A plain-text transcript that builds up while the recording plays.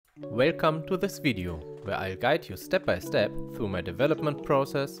Welcome to this video, where I'll guide you step by step through my development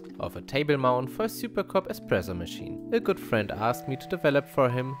process of a table mount for a Superkop Espresso machine. A good friend asked me to develop for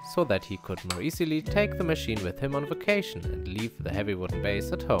him so that he could more easily take the machine with him on vacation and leave the heavy wooden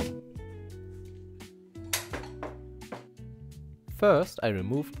base at home. First, I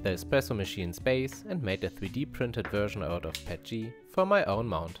removed the espresso machine's base and made a 3D printed version out of PETG for my own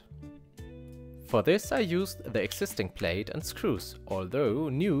mount. For this I used the existing plate and screws, although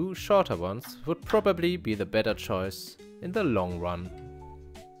new, shorter ones would probably be the better choice in the long run.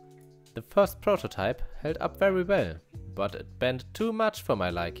 The first prototype held up very well, but it bent too much for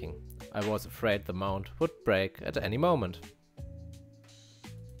my liking. I was afraid the mount would break at any moment.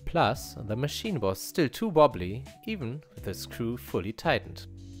 Plus, the machine was still too wobbly, even with the screw fully tightened.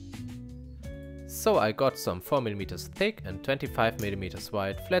 So I got some 4mm thick and 25mm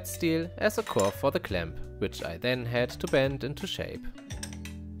wide flat steel as a core for the clamp, which I then had to bend into shape.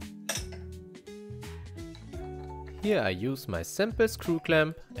 Here I use my simple screw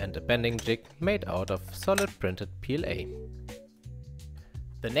clamp and a bending jig made out of solid printed PLA.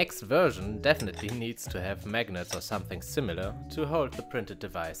 The next version definitely needs to have magnets or something similar to hold the printed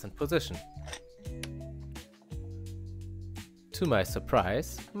device in position. To my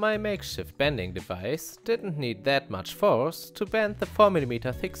surprise, my makeshift bending device didn't need that much force to bend the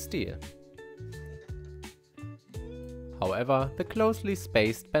 4mm thick steel. However, the closely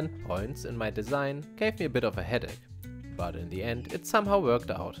spaced bend points in my design gave me a bit of a headache, but in the end it somehow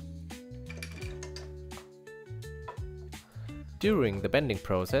worked out. During the bending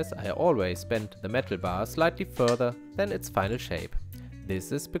process I always bent the metal bar slightly further than its final shape.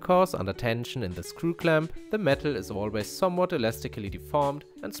 This is because under tension in the screw clamp, the metal is always somewhat elastically deformed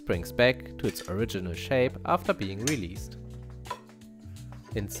and springs back to its original shape after being released.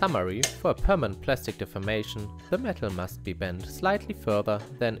 In summary, for a permanent plastic deformation, the metal must be bent slightly further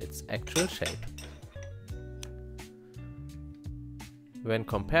than its actual shape. When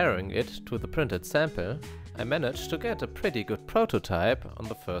comparing it to the printed sample, I managed to get a pretty good prototype on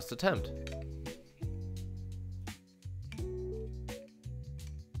the first attempt.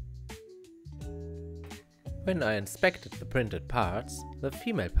 When I inspected the printed parts, the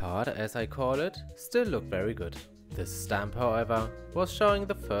female part, as I call it, still looked very good. This stamp, however, was showing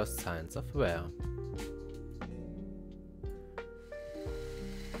the first signs of wear.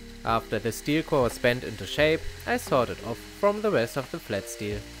 After the steel core was bent into shape, I sawed it off from the rest of the flat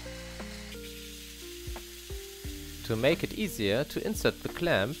steel. To make it easier to insert the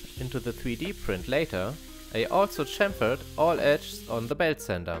clamp into the 3D print later, I also chamfered all edges on the belt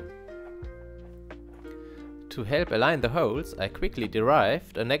sander. To help align the holes, I quickly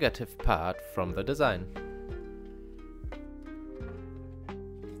derived a negative part from the design.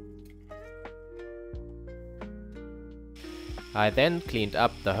 I then cleaned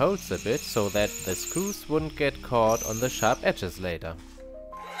up the holes a bit so that the screws wouldn't get caught on the sharp edges later.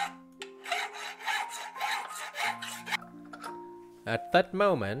 At that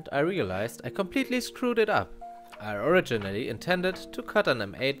moment I realized I completely screwed it up. I originally intended to cut an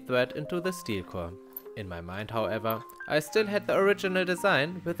M8 thread into the steel core. In my mind, however, I still had the original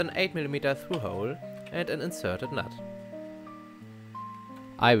design with an 8mm through hole and an inserted nut.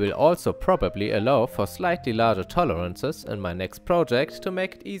 I will also probably allow for slightly larger tolerances in my next project to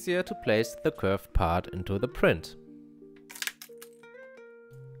make it easier to place the curved part into the print.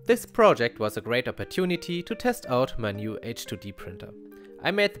 This project was a great opportunity to test out my new H2D printer.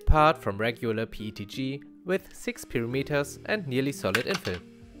 I made the part from regular PETG with 6 perimeters and nearly solid infill.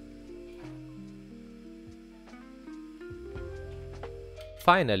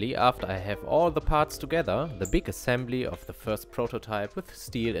 Finally, after I have all the parts together, the big assembly of the first prototype with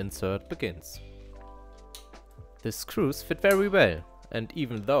steel insert begins. The screws fit very well, and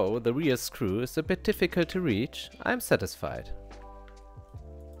even though the rear screw is a bit difficult to reach, I'm satisfied.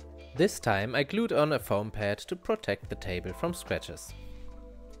 This time I glued on a foam pad to protect the table from scratches.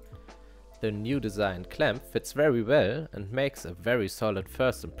 The new designed clamp fits very well and makes a very solid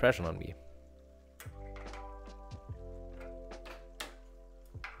first impression on me.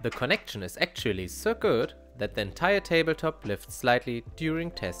 The connection is actually so good that the entire tabletop lifts slightly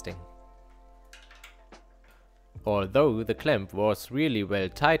during testing. Although the clamp was really well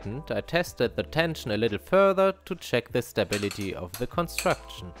tightened, I tested the tension a little further to check the stability of the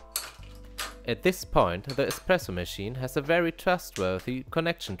construction. At this point, the espresso machine has a very trustworthy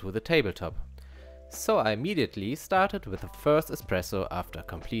connection to the tabletop. So I immediately started with the first espresso after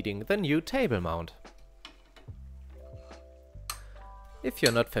completing the new table mount. If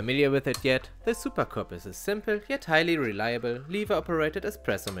you're not familiar with it yet, the Superkop is a simple yet highly reliable lever-operated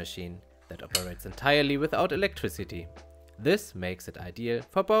espresso machine that operates entirely without electricity. This makes it ideal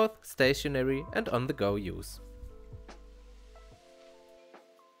for both stationary and on-the-go use.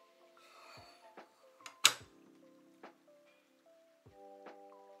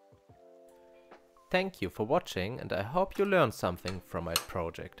 Thank you for watching, and I hope you learned something from my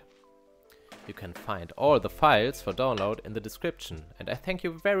project. You can find all the files for download in the description, and I thank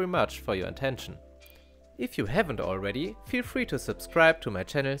you very much for your attention. If you haven't already, feel free to subscribe to my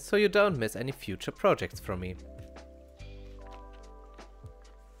channel so you don't miss any future projects from me.